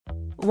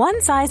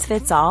One size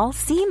fits all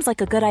seems like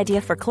a good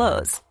idea for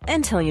clothes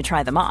until you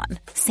try them on.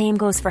 Same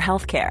goes for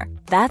healthcare.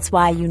 That's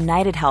why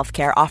United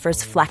Healthcare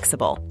offers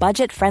flexible,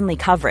 budget-friendly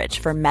coverage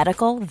for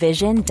medical,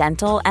 vision,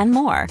 dental, and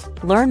more.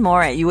 Learn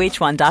more at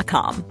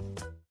uh1.com.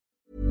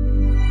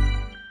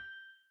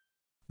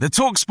 The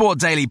TalkSport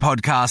Daily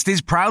podcast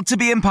is proud to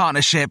be in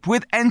partnership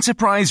with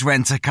Enterprise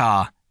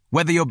Rent-A-Car.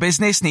 Whether your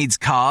business needs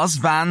cars,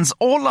 vans,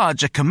 or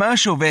larger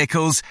commercial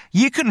vehicles,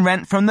 you can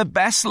rent from the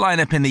best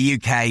lineup in the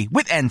UK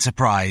with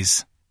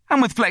Enterprise.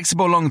 And with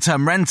flexible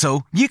long-term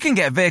rental, you can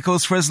get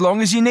vehicles for as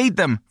long as you need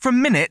them,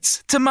 from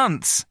minutes to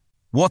months.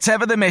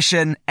 Whatever the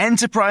mission,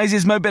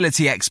 Enterprise's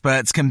mobility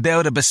experts can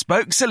build a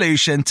bespoke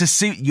solution to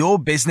suit your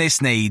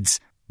business needs.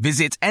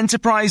 Visit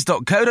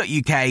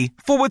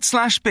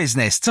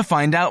enterprise.co.uk/business to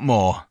find out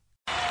more.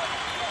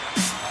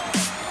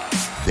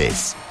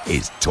 This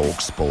is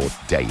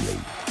TalkSport Daily.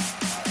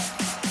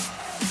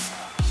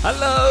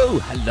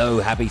 Hello,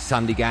 happy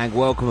Sunday gang.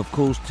 Welcome, of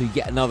course, to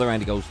yet another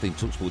Andy Goldstein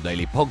TalkSport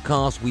Daily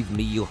podcast with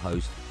me, your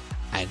host,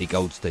 Andy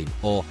Goldstein,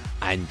 or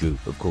Andrew,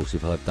 of course,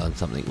 if I've done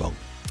something wrong.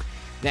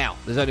 Now,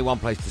 there's only one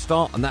place to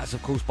start, and that's,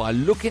 of course, by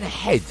looking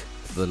ahead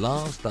to the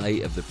last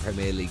day of the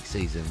Premier League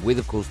season, with,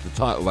 of course, the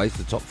title race,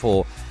 the top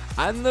four,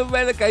 and the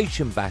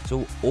relegation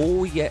battle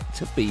all yet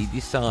to be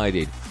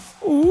decided.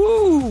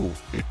 Ooh!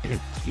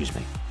 Excuse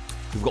me.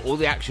 We've got all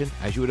the action,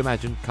 as you would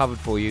imagine, covered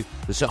for you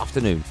this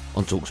afternoon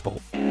on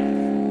TalkSport.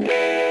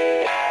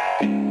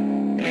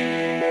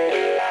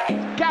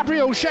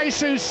 Gabriel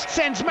Jesus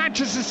sends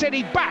Manchester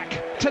City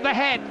back to the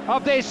head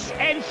of this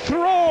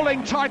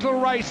enthralling title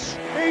race.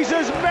 He's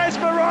as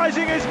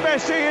mesmerising as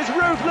Messi, as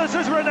ruthless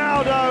as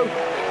Ronaldo.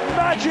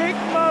 Magic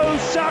Mo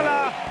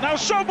Salah. Now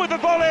Son with the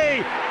volley,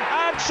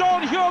 and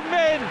Son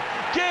Heung-min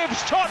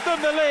gives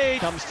Tottenham the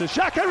lead. Comes to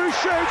Xhaka who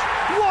shoots.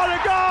 What a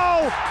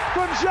goal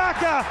from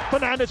Xhaka.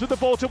 Fernandes with the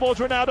ball towards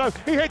Ronaldo.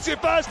 He hits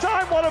it first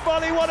time. What a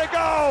volley, what a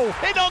goal.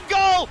 In on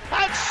goal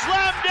and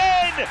slammed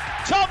in.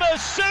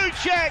 Thomas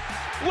Souček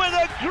with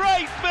a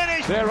great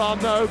finish. There are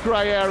no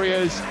grey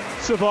areas.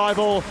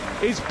 Survival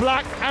is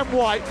black and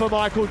white for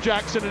Michael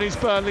Jackson and his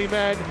Burnley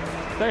men.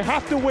 They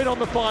have to win on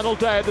the final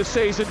day of the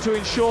season to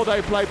ensure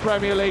they play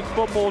Premier League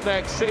football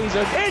next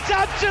season. It's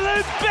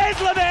absolute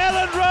bedlam at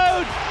Ellen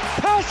Road.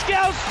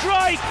 Pascal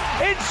Struijk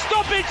in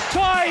stoppage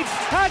time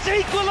has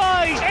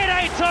equalised. It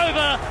ain't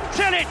over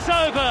till it's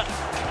over.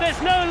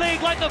 There's no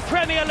league like the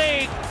Premier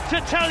League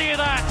to tell you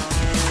that.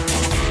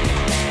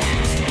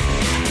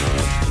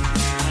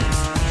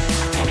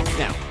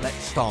 Now, let's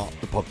start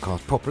the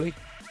podcast properly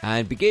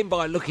and begin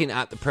by looking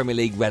at the Premier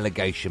League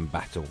relegation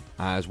battle,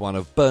 as one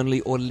of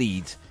Burnley or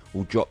Leeds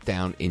will drop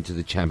down into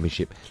the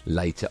Championship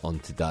later on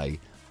today.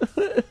 I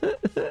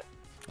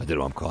don't know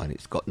why I'm crying,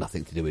 it's got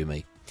nothing to do with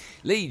me.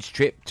 Leeds'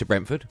 trip to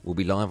Brentford will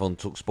be live on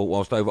TalkSport,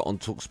 whilst over on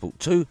TalkSport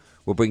 2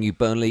 we'll bring you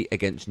Burnley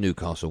against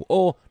Newcastle,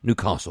 or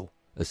Newcastle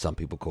as some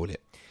people call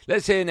it.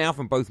 Let's hear now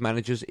from both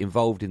managers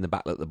involved in the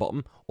battle at the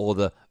bottom, or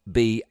the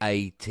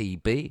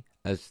BATB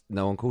as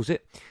no one calls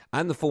it,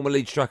 and the former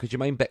Leeds striker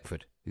Jermaine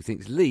Beckford, who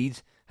thinks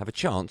Leeds have a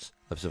chance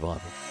of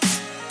survival.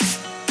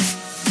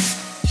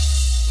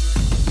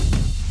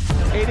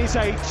 It is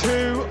a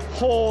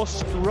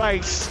two-horse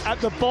race at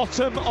the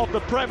bottom of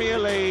the Premier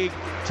League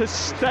to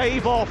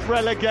stave off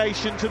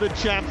relegation to the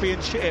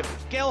Championship.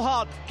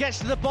 Gelhardt gets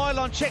to the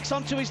byline, checks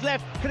onto his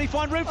left. Can he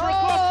find room for a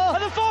cross? At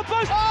the far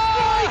post,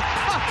 Struijk!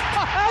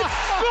 And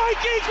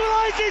Struijk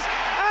equalises,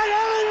 and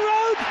Ellen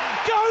Road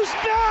goes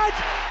mad!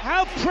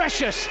 How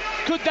precious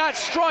could that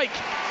strike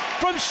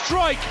from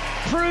Struijk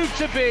prove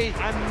to be?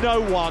 And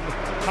no one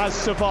has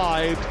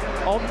survived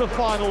on the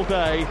final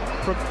day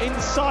from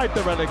inside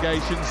the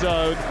relegation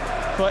zone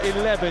for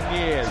 11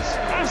 years.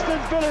 Aston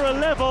Villa are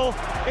level,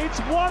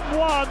 it's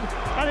 1-1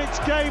 and it's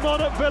game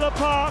on at Villa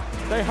Park.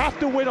 They have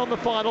to win on the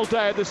final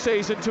day of the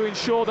season to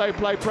ensure they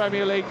play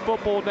Premier League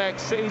football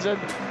next season.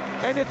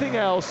 Anything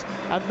else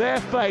and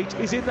their fate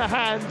is in the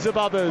hands of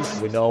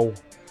others. We know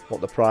what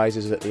the prize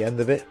is at the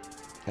end of it,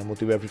 and we'll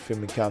do everything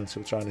we can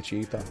to try and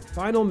achieve that.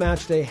 Final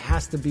match day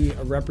has to be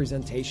a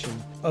representation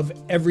of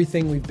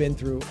everything we've been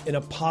through in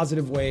a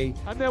positive way.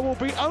 And there will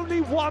be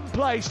only one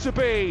place to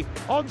be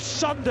on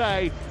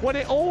Sunday when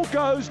it all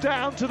goes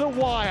down to the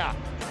wire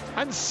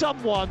and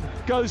someone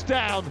goes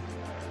down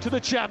to the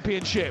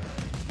Championship.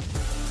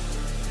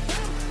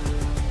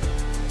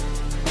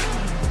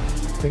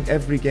 I think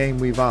every game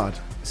we've had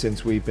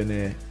since we've been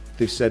here,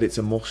 they've said it's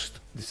a must.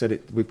 They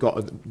said you've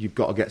got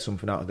to get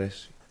something out of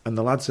this. And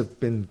the lads have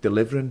been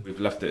delivering. We've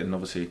left it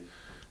obviously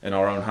in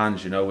our own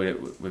hands. You know,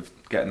 we've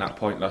getting that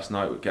point last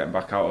night. We're getting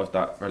back out of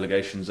that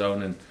relegation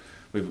zone, and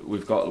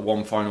we've got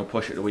one final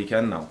push at the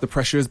weekend now. The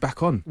pressure is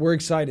back on. We're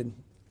excited.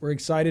 We're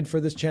excited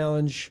for this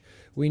challenge.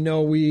 We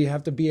know we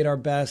have to be at our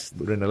best.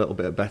 We're in a little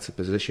bit of better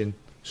position,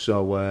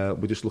 so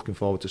we're just looking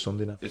forward to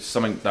Sunday now. It's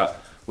something that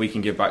we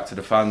can give back to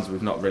the fans.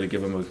 We've not really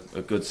given them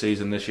a good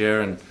season this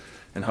year, and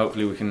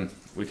hopefully we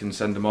can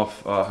send them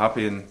off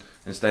happy and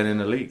staying in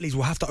the league. Leeds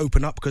will have to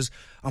open up because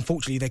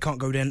unfortunately they can't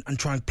go there and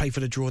try and play for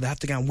the draw. They have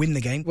to go and win the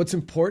game. What's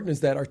important is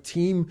that our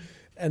team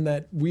and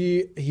that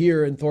we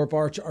here in Thorpe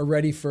Arch are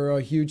ready for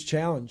a huge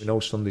challenge. We know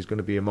Sunday's going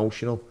to be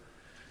emotional.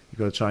 You've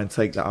got to try and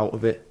take that out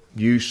of it,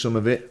 use some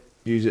of it,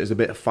 use it as a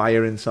bit of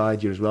fire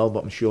inside you as well,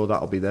 but I'm sure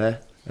that'll be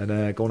there.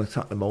 And go and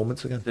attack the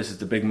moments again. This is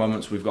the big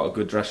moments. We've got a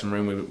good dressing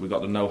room. We've got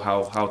to know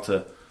how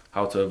to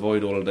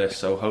avoid all of this.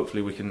 So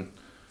hopefully we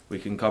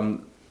can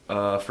come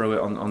through it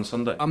on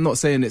Sunday. I'm not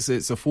saying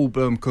it's a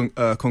full-blown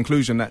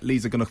conclusion that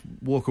Leeds are going to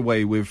walk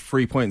away with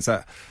 3 points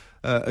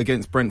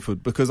against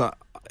Brentford, because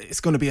it's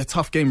going to be a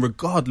tough game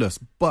regardless,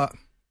 but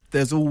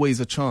there's always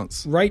a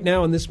chance. Right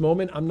now in this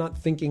moment, I'm not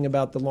thinking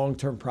about the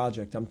long-term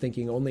project. I'm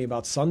thinking only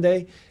about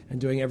Sunday and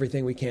doing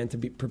everything we can to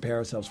prepare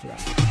ourselves for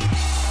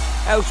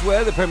that.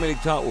 Elsewhere, the Premier League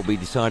title will be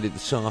decided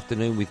this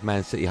afternoon, with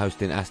Man City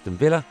hosting Aston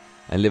Villa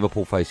and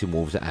Liverpool facing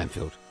Wolves at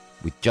Anfield,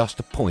 with just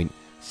a point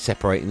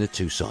separating the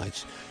two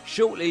sides.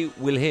 Shortly,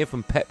 we'll hear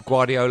from Pep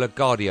Guardiola,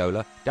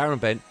 Darren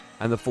Bent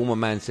and the former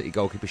Man City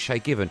goalkeeper Shay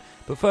Given.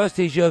 But first,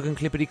 here's Jurgen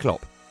Klippity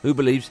Klopp, who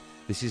believes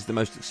this is the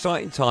most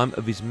exciting time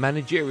of his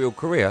managerial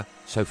career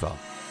so far.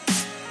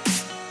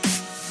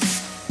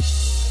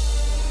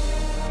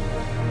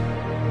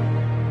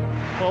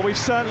 Well, we've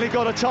certainly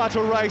got a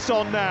title race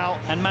on now.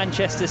 And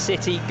Manchester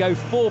City go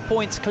 4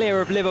 points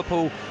clear of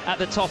Liverpool at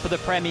the top of the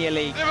Premier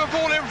League.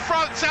 Liverpool in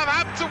front,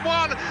 Southampton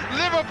 1,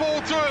 Liverpool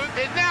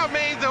 2. It now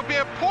means there'll be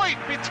a point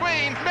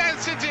between Man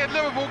City and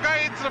Liverpool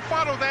going into the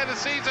final day of the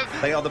season.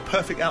 They are the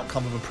perfect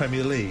outcome of a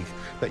Premier League,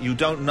 that you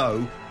don't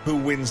know who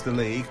wins the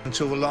league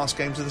until the last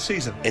games of the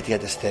season.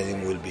 Etihad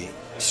Stadium will be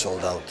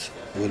sold out,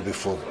 will be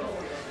full.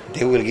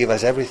 They will give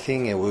us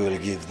everything and we will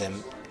give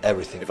them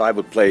everything. If I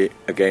would play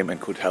a game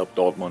and could help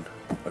Dortmund,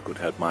 I could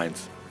help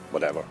Mainz,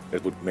 whatever,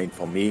 it would mean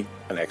for me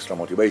an extra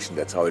motivation.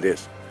 That's how it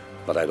is.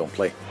 But I don't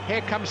play.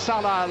 Here comes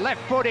Salah,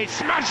 left-footed,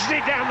 smashes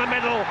it down the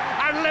middle,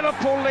 and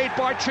Liverpool lead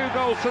by 2-0.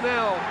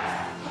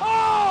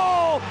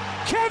 Oh!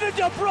 Kevin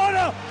De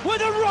Bruyne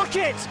with a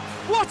rocket!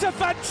 What a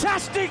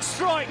fantastic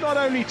strike! Not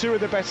only two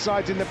of the best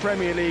sides in the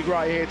Premier League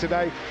right here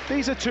today,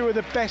 these are two of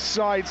the best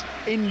sides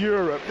in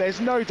Europe. There's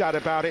no doubt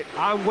about it.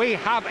 And we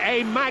have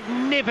a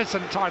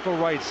magnificent title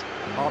race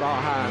on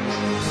our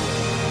hands.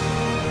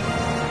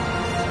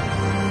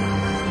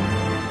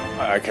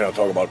 I cannot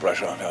talk about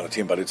pressure on the other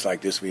team, but it's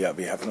like this: we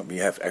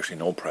have actually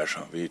no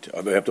pressure. We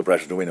have the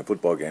pressure to win a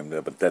football game,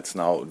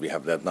 but we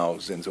have that now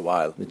since a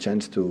while. The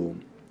chance to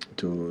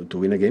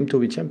win a game, to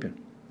be champion.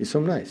 It's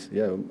so nice,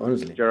 yeah,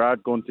 honestly.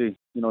 Gerrard going to,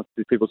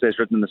 people say it's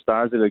written in the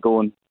stars that they go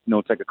and,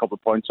 take a couple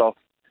of points off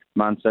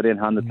Man City and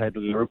hand the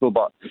title to Liverpool,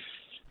 but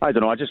I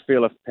don't know, I just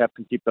feel if Pep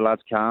can keep the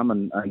lads calm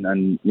and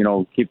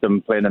keep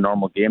them playing a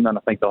normal game, then I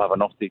think they'll have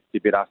enough to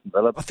beat Aston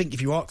Villa. I think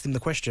if you ask them the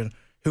question,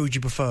 who would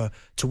you prefer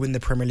to win the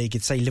Premier League,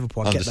 you'd say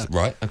Liverpool. I get that.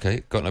 Right,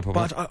 okay, got no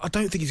problem. But I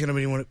don't think he's going to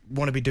really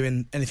want to be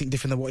doing anything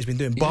different than what he's been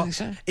doing.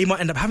 But he might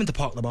end up having to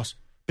park the bus,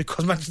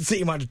 because Manchester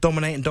City might just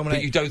dominate.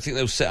 But you don't think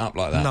they'll set up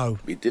like that? No.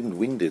 We didn't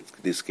win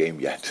this game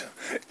yet.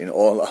 In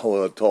all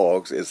our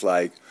talks, it's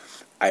like,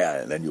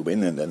 and then you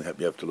win, and then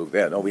you have to look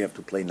there. No, we have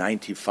to play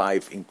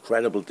 95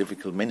 incredible,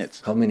 difficult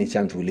minutes. How many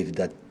times we leave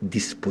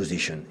this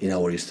position in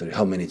our history?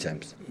 How many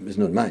times? It's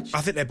not much.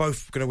 I think they're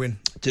both going to win.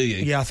 Do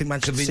you? Yeah, I think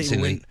Manchester City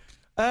will win.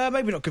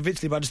 Maybe not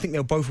convincingly, but I just think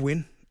they'll both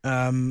win.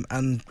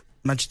 And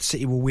Manchester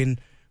City will win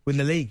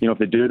the league. If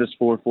they do this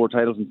four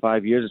titles in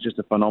 5 years, it's just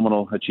a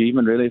phenomenal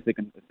achievement, really, if they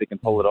can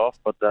pull it off.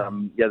 But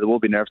there will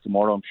be nerves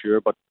tomorrow, I'm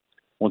sure. But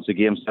once the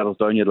game settles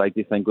down, you'd like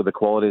to think with the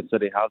quality that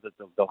City have, that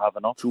they'll have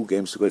enough. 2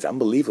 games to go. It's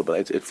unbelievable.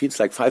 It feels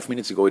like 5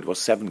 minutes ago it was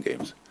 7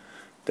 games.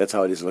 That's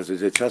how it is.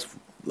 It's just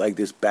like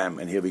this, bam,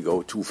 and here we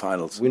go, 2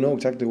 finals. We know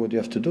exactly what you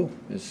have to do.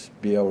 Is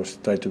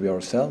try to be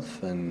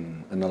ourselves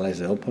and analyze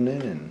the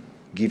opponent and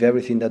give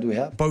everything that we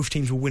have. Both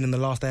teams will win in the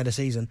last day of the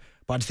season,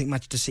 but I just think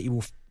Manchester City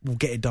will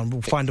get it done.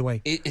 We'll find a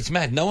way. It's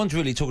mad. No one's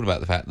really talking about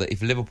the fact that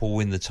if Liverpool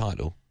win the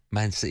title,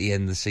 Man City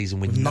end the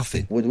season with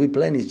nothing. What we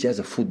plan is just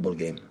a football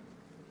game.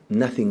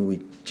 Nothing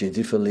we change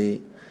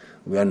differently.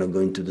 We are not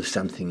going to do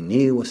something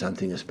new or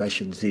something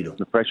special. Zero.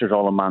 The pressure's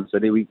all on Man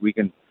City. We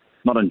can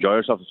not enjoy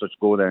ourselves as such,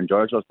 go there and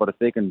enjoy ourselves, but if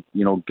they can,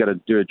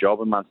 do a job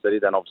in Man City,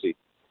 then obviously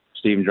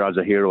Steven Gerrard's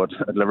a hero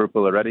at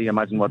Liverpool already.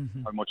 Imagine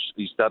how much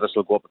the status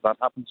will go up if that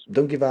happens.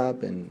 Don't give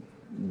up and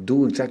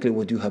do exactly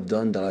what you have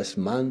done the last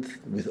month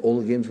with all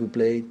the games we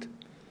played,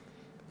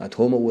 at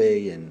home,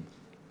 away, and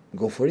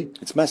go for it.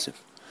 It's massive.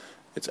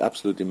 It's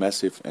absolutely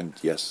massive, and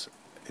yes,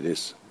 it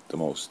is the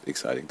most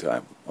exciting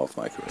time of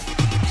my career.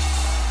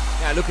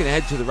 Now, looking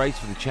ahead to the race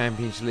for the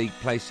Champions League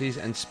places,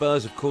 and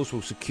Spurs, of course,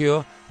 will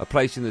secure a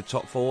place in the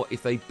top 4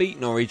 if they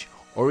beat Norwich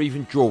or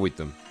even draw with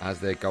them,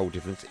 as their goal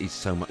difference is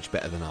so much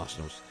better than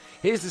Arsenal's.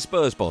 Here's the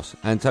Spurs boss,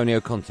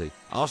 Antonio Conte,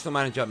 Arsenal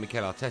manager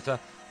Mikel Arteta,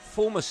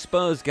 former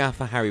Spurs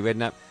gaffer Harry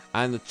Redknapp,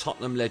 and the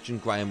Tottenham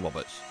legend Graham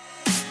Roberts.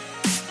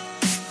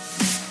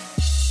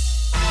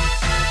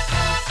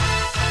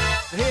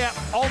 Here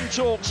on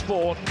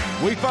TalkSport,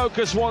 we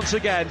focus once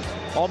again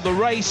on the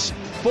race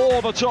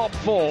for the top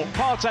 4.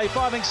 Partey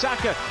finding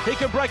Saka. He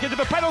can break into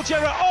the penalty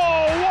area.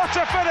 Oh, what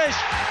a finish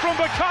from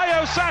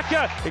Bukayo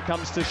Saka. It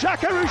comes to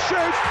Xhaka, who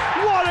shoots.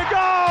 What a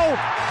goal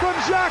from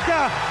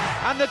Xhaka.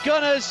 And the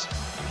Gunners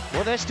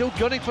Well, they're still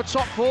gunning for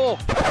top four.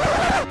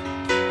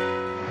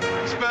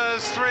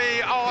 Spurs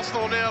 3,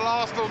 Arsenal 0.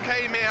 Arsenal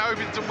came here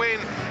hoping to win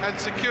and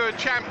secure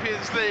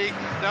Champions League.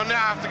 They'll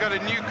now have to go to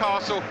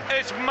Newcastle.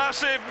 It's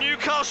massive.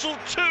 Newcastle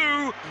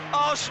 2,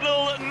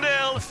 Arsenal 0.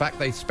 The fact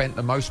they spent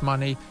the most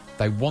money,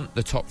 they want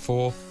the top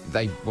four,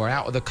 they were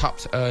out of the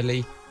cups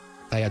early,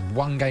 they had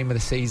one game of the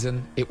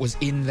season, it was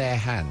in their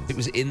hands. It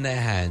was in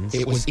their hands.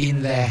 It was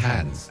in their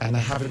hands, and they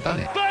haven't done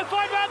it.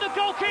 Bergwijn round the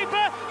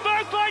goalkeeper.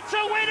 Bergwijn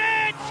to win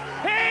it.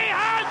 He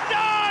has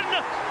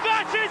done.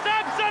 That is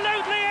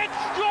absolutely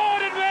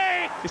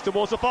extraordinary. It's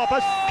towards the far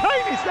post.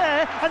 Kane is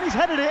there and he's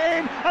headed it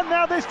in, and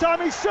now this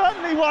time he's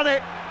certainly won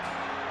it.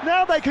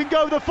 Now they can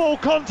go the full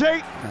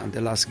Conte.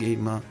 The last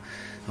game of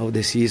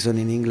the season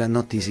in England,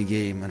 not easy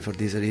game, and for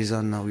this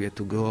reason we had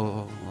to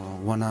go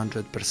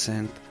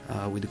 100%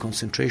 with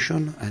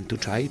concentration and to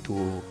try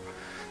to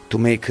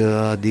make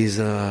this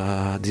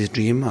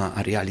dream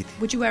a reality.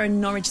 Would you wear a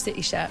Norwich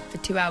City shirt for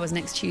 2 hours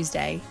next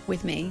Tuesday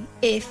with me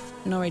if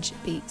Norwich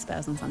beat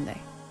Spurs on Sunday?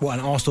 What,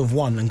 and Arsenal have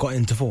won and got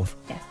into fourth?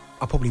 Yeah.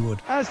 I probably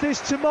would. As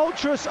this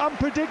tumultuous,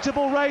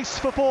 unpredictable race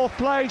for fourth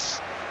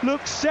place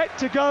looks set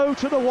to go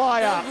to the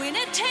wire. The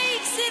winner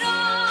takes it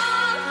all.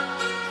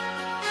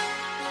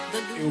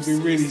 It would be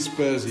really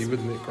Spursy,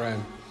 wouldn't it,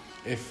 Graham,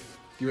 if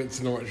you went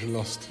to Norwich and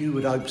lost? You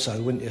would hope so,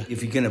 wouldn't you?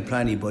 If you're going to play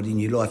anybody and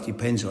your life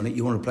depends on it,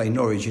 you want to play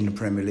Norwich in the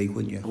Premier League,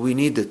 wouldn't you? We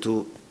need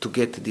to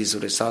get this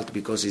result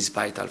because it's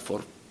vital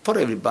for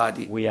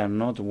everybody. We are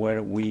not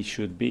where we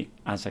should be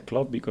as a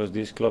club because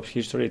this club's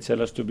history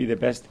tells us to be the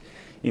best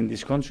in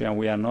this country, and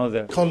we are not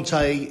there.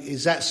 Conte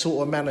is that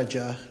sort of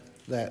manager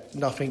that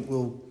nothing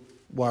will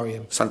worry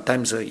him.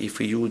 Sometimes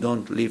if you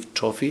don't lift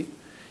trophy,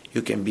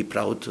 you can be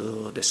proud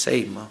the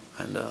same,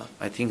 and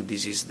I think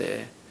this is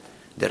the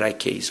right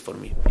case for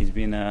me. It's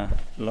been a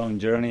long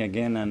journey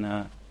again, and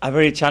a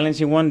very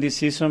challenging one this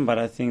season, but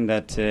I think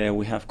that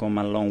we have come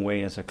a long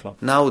way as a club.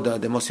 Now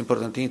the most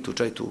important thing is to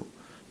try to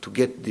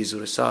get this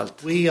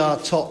result. We are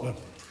Tottenham,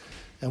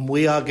 and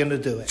we are going to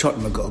do it.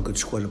 Tottenham have got a good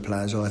squad of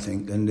players, I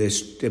think, and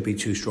they'll be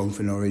too strong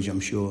for Norwich, I'm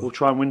sure. We'll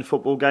try and win the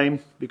football game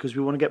because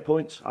we want to get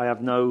points. I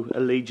have no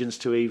allegiance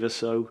to either,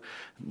 so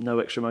no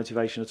extra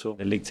motivation at all.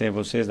 The league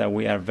table says that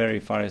we are very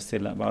far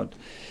still about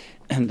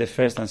the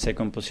first and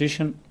second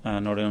position,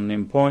 not only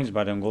in points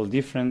but in goal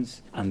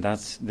difference, and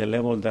that's the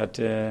level that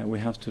we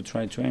have to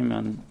try to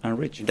aim and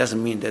reach. It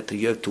doesn't mean that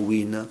you have to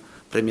win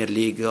Premier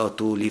League or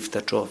to lift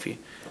a trophy.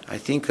 I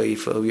think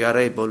if we are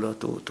able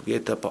to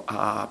get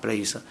a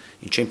place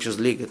in Champions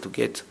League, to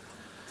get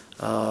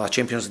a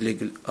Champions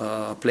League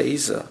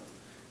place,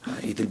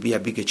 it will be a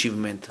big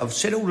achievement. I've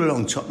said all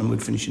along Tottenham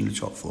would finish in the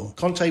top four.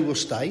 Conte will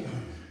stay.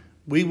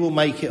 We will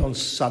make it on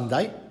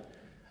Sunday,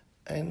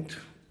 and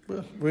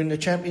we're in the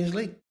Champions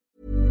League.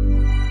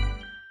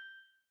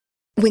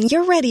 When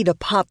you're ready to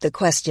pop the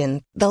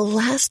question, the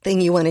last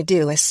thing you want to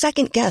do is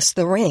second-guess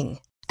the ring.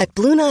 At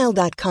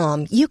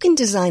BlueNile.com, you can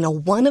design a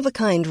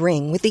one-of-a-kind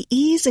ring with the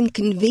ease and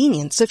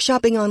convenience of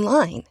shopping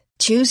online.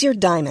 Choose your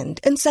diamond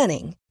and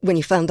setting. When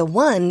you find the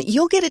one,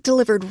 you'll get it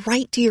delivered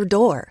right to your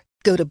door.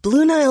 Go to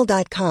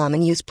BlueNile.com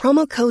and use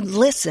promo code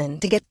LISTEN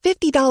to get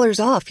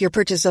 $50 off your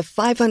purchase of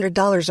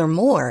 $500 or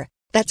more.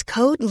 That's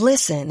code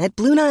LISTEN at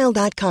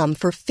BlueNile.com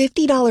for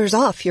 $50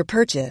 off your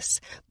purchase.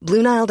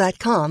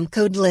 BlueNile.com,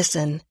 code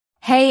LISTEN.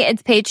 Hey,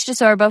 it's Paige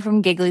DeSorbo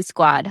from Giggly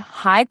Squad.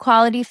 High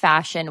quality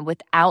fashion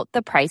without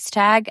the price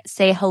tag.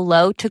 Say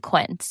hello to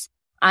Quince.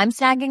 I'm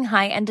snagging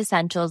high-end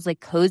essentials like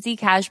cozy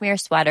cashmere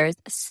sweaters,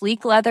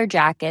 sleek leather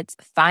jackets,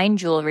 fine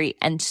jewelry,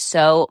 and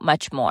so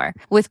much more.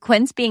 With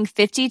Quince being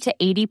 50 to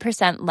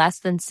 80% less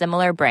than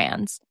similar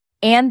brands.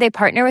 And they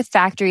partner with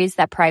factories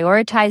that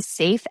prioritize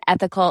safe,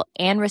 ethical,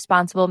 and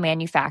responsible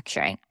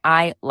manufacturing.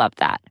 I love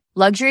that.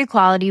 Luxury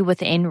quality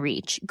within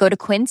reach. Go to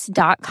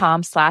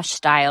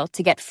quince.com/style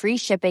to get free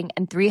shipping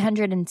and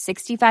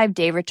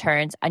 365-day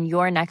returns on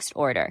your next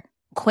order.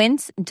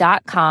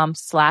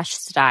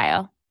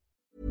 Quince.com/style.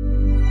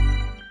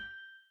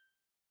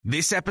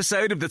 This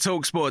episode of the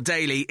TalkSport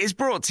Daily is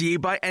brought to you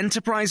by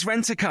Enterprise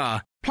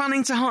Rent-A-Car.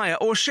 Planning to hire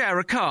or share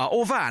a car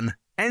or van?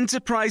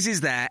 Enterprise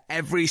is there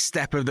every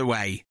step of the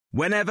way.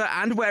 Whenever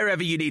and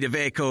wherever you need a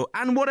vehicle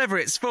and whatever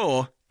it's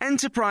for,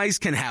 Enterprise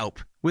can help.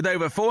 With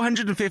over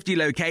 450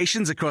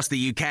 locations across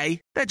the UK,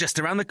 they're just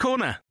around the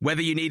corner.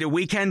 Whether you need a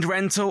weekend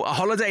rental, a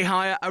holiday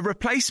hire, a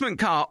replacement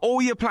car,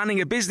 or you're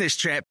planning a business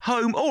trip,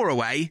 home or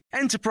away,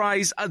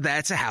 Enterprise are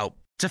there to help.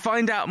 To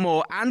find out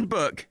more and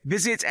book,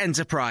 visit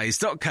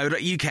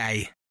enterprise.co.uk.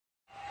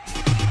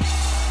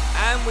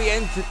 And we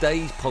end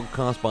today's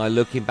podcast by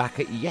looking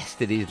back at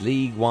yesterday's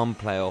League One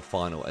playoff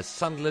final as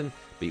Sunderland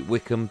beat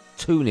Wycombe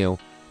 2-0.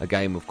 A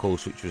game, of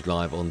course, which was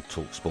live on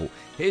TalkSport.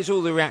 Here's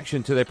all the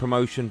reaction to their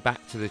promotion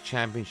back to the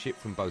Championship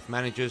from both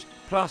managers,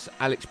 plus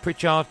Alex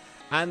Pritchard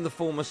and the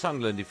former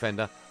Sunderland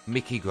defender,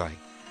 Mickey Gray.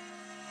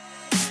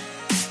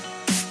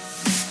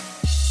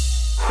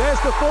 There's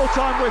the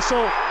full-time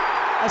whistle.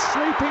 A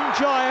sleeping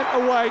giant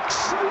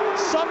awakes.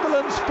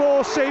 Sunderland's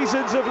 4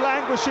 seasons of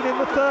languishing in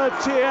the third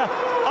tier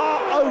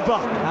are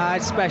over.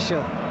 It's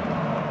special.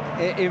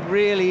 It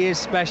really is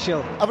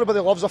special. Everybody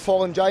loves a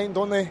fallen giant,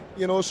 don't they?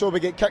 You know, so we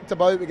get kicked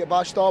about, we get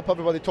bashed up,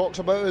 everybody talks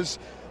about us,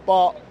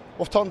 but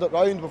we've turned it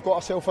round, we've got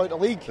ourselves out of the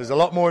league. There's a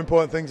lot more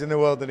important things in the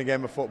world than a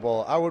game of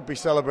football. I would be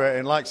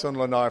celebrating like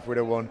Sunderland are if we'd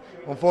have won.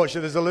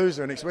 Unfortunately, there's a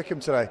loser and it's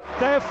Wickham today.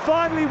 They have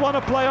finally won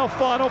a playoff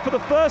final for the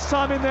first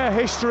time in their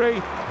history.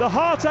 The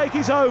heartache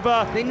is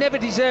over. They never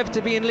deserved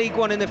to be in League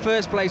One in the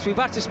first place. We've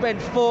had to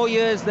spend 4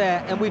 years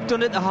there, and we've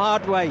done it the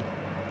hard way.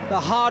 The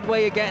hard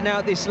way of getting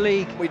out of this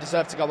league. We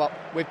deserve to go up.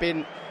 We've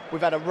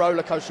had a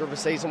roller coaster of a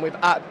season. We've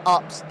had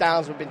ups,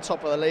 downs. We've been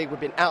top of the league. We've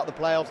been out of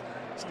the playoffs.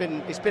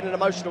 It's been an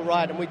emotional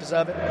ride, and we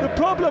deserve it. The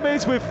problem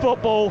is with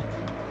football,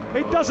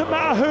 it doesn't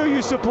matter who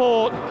you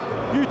support.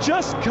 You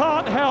just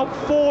can't help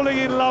falling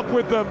in love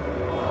with them.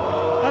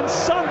 And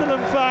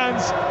Sunderland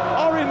fans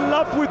are in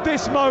love with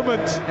this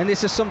moment. And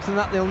this is something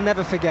that they'll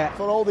never forget.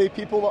 For all the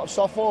people that have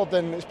suffered,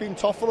 and it's been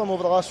tough for them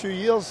over the last few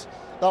years,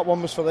 that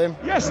one was for them.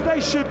 Yes, they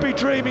should be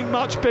dreaming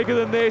much bigger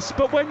than this,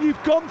 but when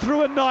you've gone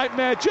through a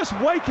nightmare, just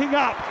waking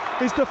up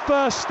is the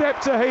first step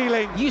to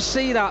healing. You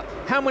see that.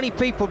 How many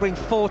people bring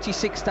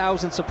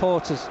 46,000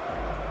 supporters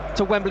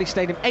to Wembley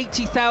Stadium?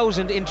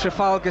 80,000 in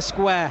Trafalgar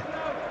Square.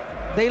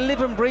 They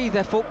live and breathe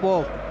their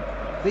football.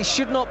 They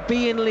should not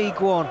be in League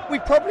One. We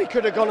probably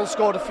could have gone and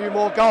scored a few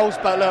more goals,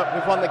 but look,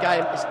 we've won the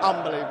game. It's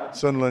unbelievable.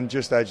 Sunderland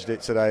just edged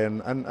it today,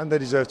 and they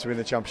deserve to be in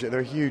the Championship. They're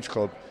a huge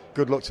club.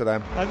 Good luck to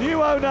them. A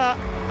new owner,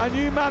 a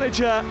new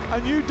manager,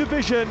 a new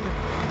division.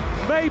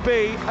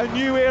 Maybe a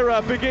new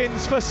era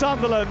begins for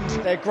Sunderland.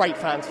 They're great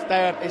fans.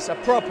 It's a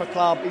proper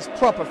club. It's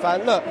proper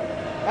fan. Look,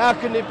 how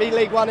can it be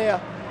League One here?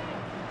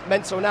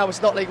 Mental now.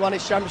 It's not League One.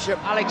 It's Championship.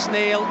 Alex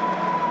Neil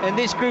and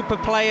this group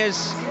of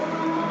players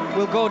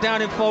will go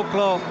down in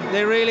folklore.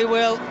 They really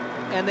will,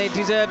 and they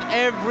deserve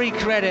every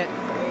credit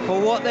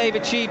for what they've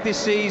achieved this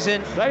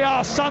season. They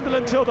are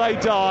Sunderland till they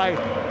die,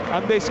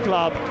 and this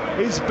club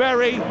is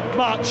very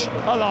much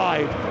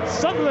alive.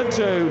 Sunderland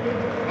 2,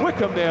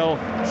 Wickham 0.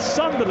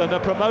 Sunderland are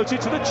promoted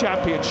to the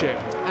Championship.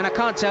 And I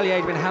can't tell you,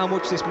 Adrian, how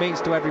much this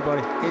means to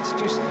everybody.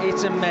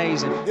 It's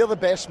amazing. They're the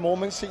best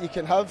moments that you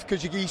can have,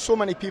 because you give so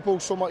many people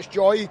so much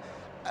joy,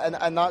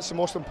 and that's the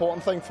most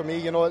important thing for me.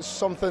 You know, it's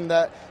something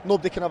that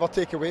nobody can ever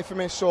take away from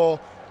me. So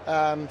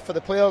for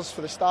the players,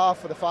 for the staff,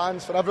 for the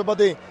fans, for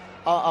everybody,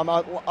 I'm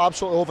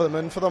absolutely over the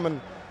moon for them,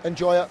 and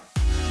enjoy it.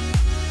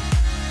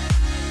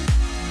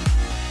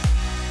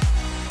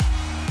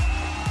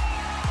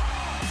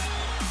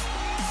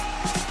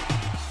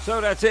 So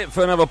that's it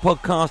for another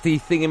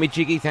podcasty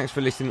thingamajiggy. Thanks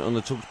for listening on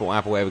the TalkSport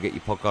app or wherever you get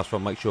your podcast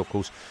from. Make sure, of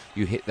course,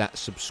 you hit that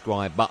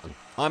subscribe button.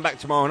 I'm back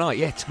tomorrow night.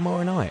 Yeah,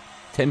 tomorrow night,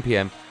 10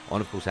 p.m. on,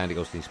 of course, Andy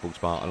Goldstein Sports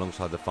Bar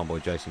alongside the fun boy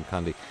Jason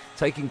Cundy,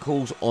 taking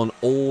calls on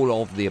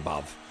all of the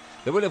above.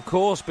 There will, of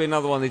course, be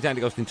another one of the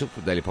Andy Goldstein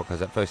TalkSport Daily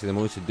Podcast at first in the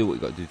morning, so do what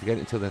you've got to do to get it.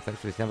 Until then, thanks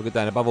for listening. Have a good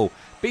day, and above all,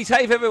 be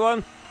safe,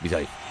 everyone. Be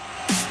safe.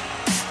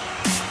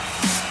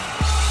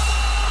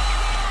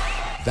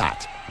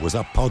 That was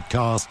a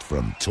podcast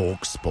from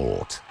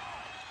TalkSport.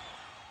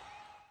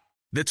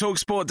 The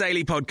TalkSport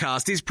Daily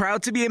Podcast is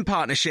proud to be in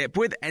partnership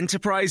with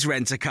Enterprise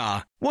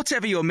Rent-A-Car.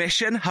 Whatever your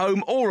mission,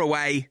 home or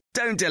away,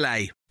 don't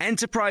delay.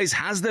 Enterprise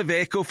has the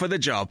vehicle for the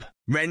job.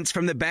 Rent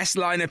from the best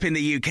lineup in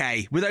the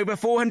UK. With over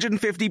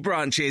 450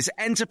 branches,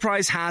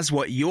 Enterprise has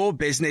what your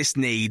business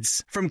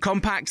needs. From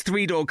compact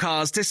three-door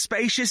cars to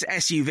spacious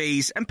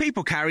SUVs and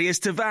people carriers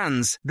to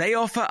vans, they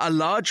offer a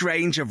large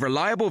range of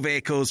reliable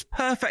vehicles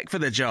perfect for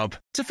the job.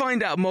 To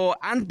find out more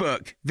and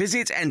book,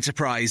 visit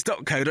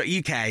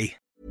enterprise.co.uk.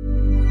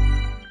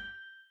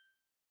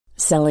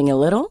 Selling a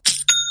little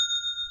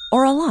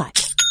or a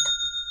lot?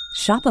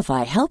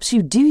 Shopify helps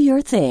you do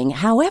your thing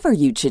however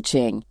you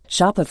cha-ching.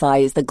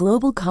 Shopify is the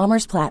global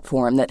commerce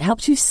platform that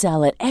helps you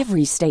sell at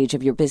every stage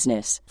of your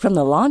business. From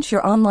the launch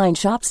your online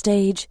shop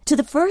stage to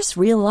the first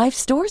real-life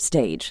store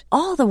stage,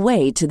 all the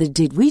way to the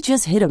did we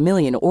just hit a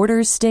million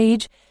orders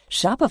stage.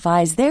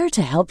 Shopify is there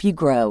to help you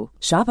grow.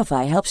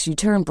 Shopify helps you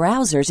turn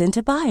browsers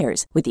into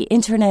buyers with the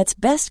internet's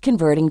best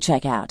converting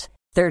checkout.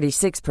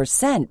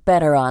 36%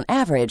 better on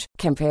average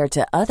compared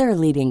to other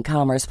leading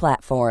commerce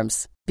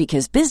platforms.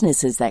 Because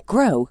businesses that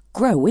grow,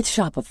 grow with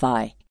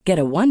Shopify. Get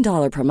a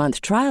 $1 per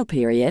month trial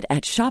period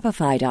at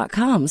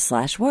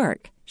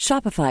shopify.com/work.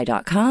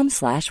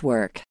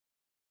 Shopify.com/work.